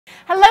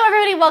Hello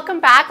everybody, welcome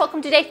back.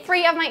 Welcome to day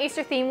 3 of my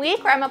Easter theme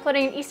week, where I'm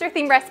uploading an Easter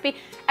theme recipe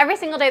every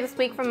single day this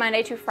week from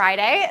Monday to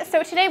Friday.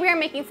 So today we are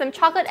making some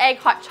chocolate egg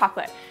hot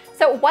chocolate.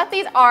 So what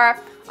these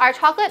are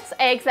chocolate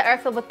eggs that are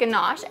filled with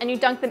ganache, and you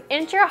dunk them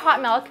into your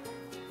hot milk,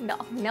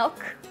 not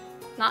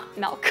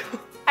milk,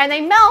 and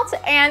they melt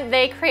and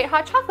they create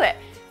hot chocolate.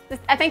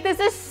 I think this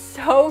is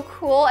so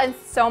cool and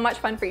so much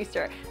fun for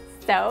Easter.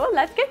 So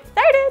let's get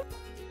started.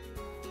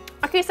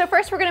 Okay, so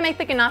first we're gonna make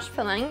the ganache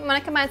filling. I'm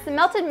gonna combine some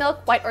melted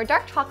milk, white or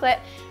dark chocolate,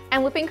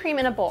 and whipping cream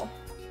in a bowl.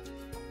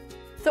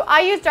 So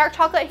I use dark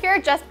chocolate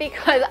here just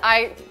because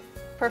I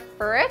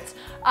prefer it,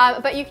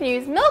 but you can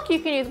use milk, you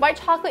can use white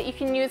chocolate, you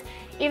can use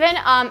even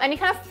any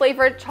kind of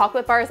flavored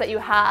chocolate bars that you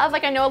have.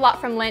 Like I know a lot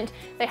from Lindt,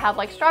 they have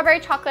like strawberry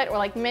chocolate or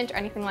like mint or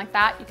anything like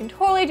that. You can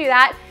totally do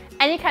that.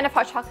 Any kind of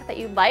hot chocolate that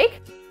you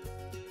like.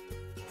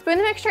 Spoon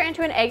the mixture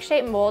into an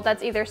egg-shaped mold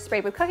that's either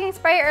sprayed with cooking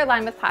spray or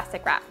lined with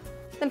plastic wrap.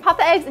 Then pop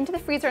the eggs into the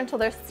freezer until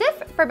they're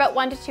stiff for about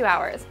 1 to 2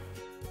 hours.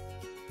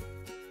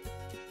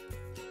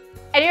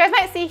 And you guys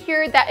might see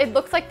here that it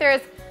looks like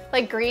there's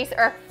like grease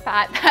or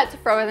fat that's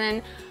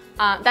frozen,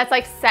 that's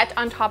like set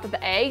on top of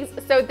the eggs.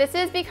 So this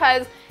is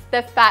because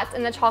the fats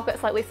in the chocolate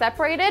slightly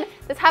separated.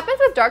 This happens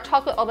with dark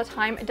chocolate all the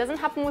time. It doesn't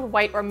happen with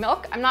white or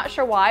milk. I'm not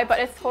sure why,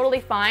 but it's totally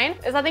fine.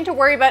 There's nothing to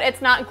worry about.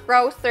 It's not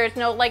gross. There's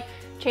no like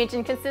change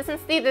in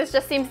consistency. This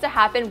just seems to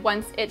happen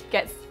once it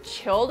gets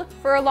chilled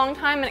for a long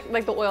time and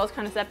like the oils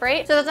kind of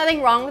separate. So there's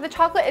nothing wrong with the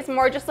chocolate. It's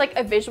more just like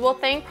a visual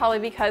thing, probably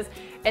because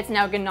it's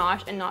now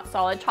ganache and not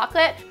solid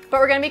chocolate.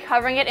 But we're gonna be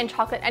covering it in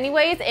chocolate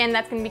anyways, and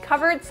that's gonna be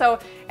covered, so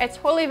it's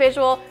totally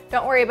visual.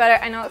 Don't worry about it.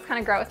 I know it's kind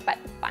of gross, but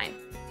it's fine.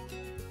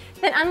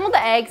 Then unmold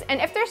the eggs,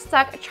 and if they're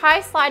stuck,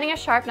 try sliding a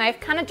sharp knife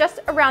kind of just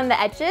around the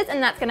edges,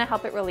 and that's gonna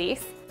help it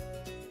release.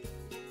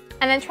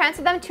 And then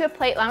transfer them to a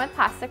plate lined with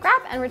plastic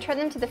wrap and return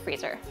them to the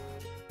freezer.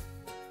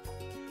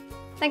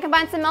 Then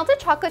combine some melted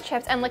chocolate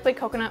chips and liquid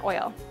coconut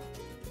oil.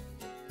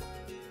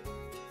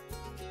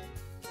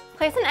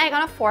 Place an egg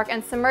on a fork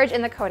and submerge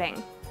in the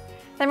coating.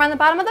 Then run the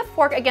bottom of the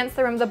fork against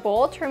the rim of the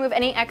bowl to remove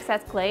any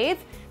excess glaze,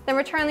 then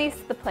return these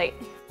to the plate.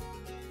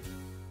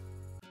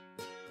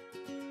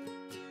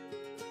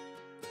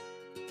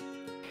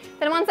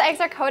 Then once the eggs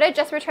are coated,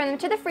 just return them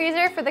to the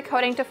freezer for the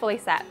coating to fully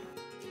set.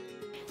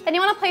 Then you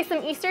want to place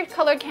some Easter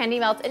colored candy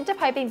melts into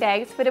piping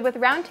bags fitted with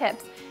round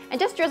tips and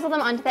just drizzle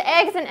them onto the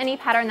eggs in any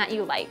pattern that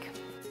you like.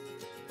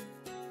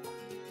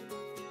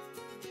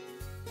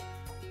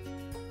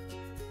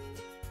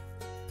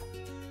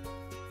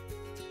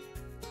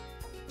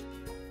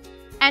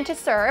 And to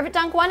serve,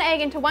 dunk 1 egg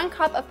into 1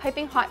 cup of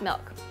piping hot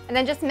milk. And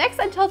then just mix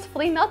until it's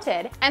fully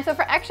melted. And so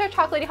for extra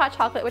chocolatey hot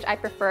chocolate, which I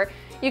prefer,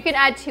 you can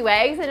add 2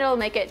 eggs and it'll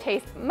make it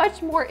taste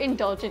much more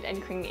indulgent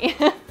and creamy.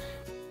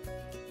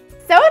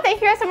 So thank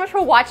you guys so much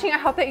for watching. I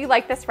hope that you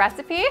like this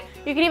recipe.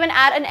 You can even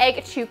add an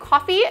egg to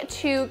coffee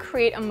to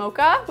create a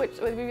mocha, which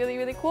would be really,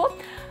 really cool.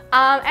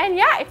 And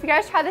yeah, if you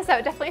guys try this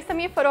out, definitely send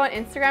me a photo on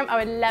Instagram.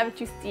 I would love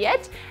to see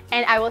it.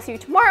 And I will see you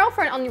tomorrow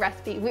for an all-new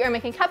recipe. We are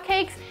making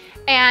cupcakes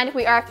and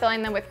we are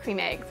filling them with cream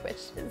eggs, which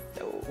is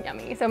so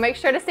yummy. So make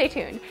sure to stay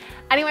tuned.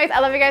 Anyways, I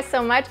love you guys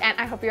so much and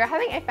I hope you're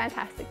having a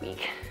fantastic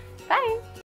week. Bye.